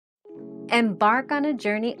Embark on a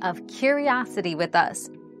journey of curiosity with us.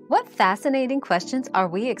 What fascinating questions are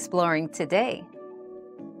we exploring today?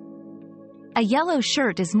 A yellow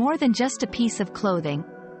shirt is more than just a piece of clothing.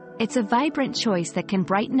 It's a vibrant choice that can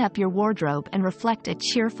brighten up your wardrobe and reflect a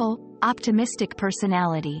cheerful, optimistic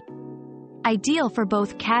personality. Ideal for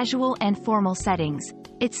both casual and formal settings,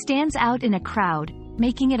 it stands out in a crowd,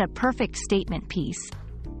 making it a perfect statement piece.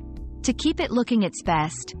 To keep it looking its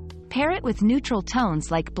best, pair it with neutral tones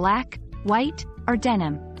like black, white, or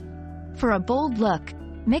denim. For a bold look,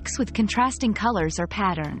 mix with contrasting colors or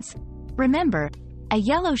patterns. Remember, a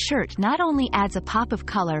yellow shirt not only adds a pop of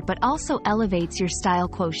color but also elevates your style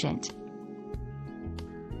quotient.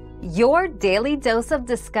 Your daily dose of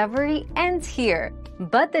discovery ends here,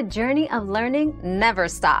 but the journey of learning never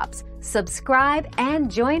stops. Subscribe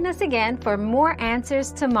and join us again for more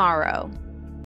answers tomorrow.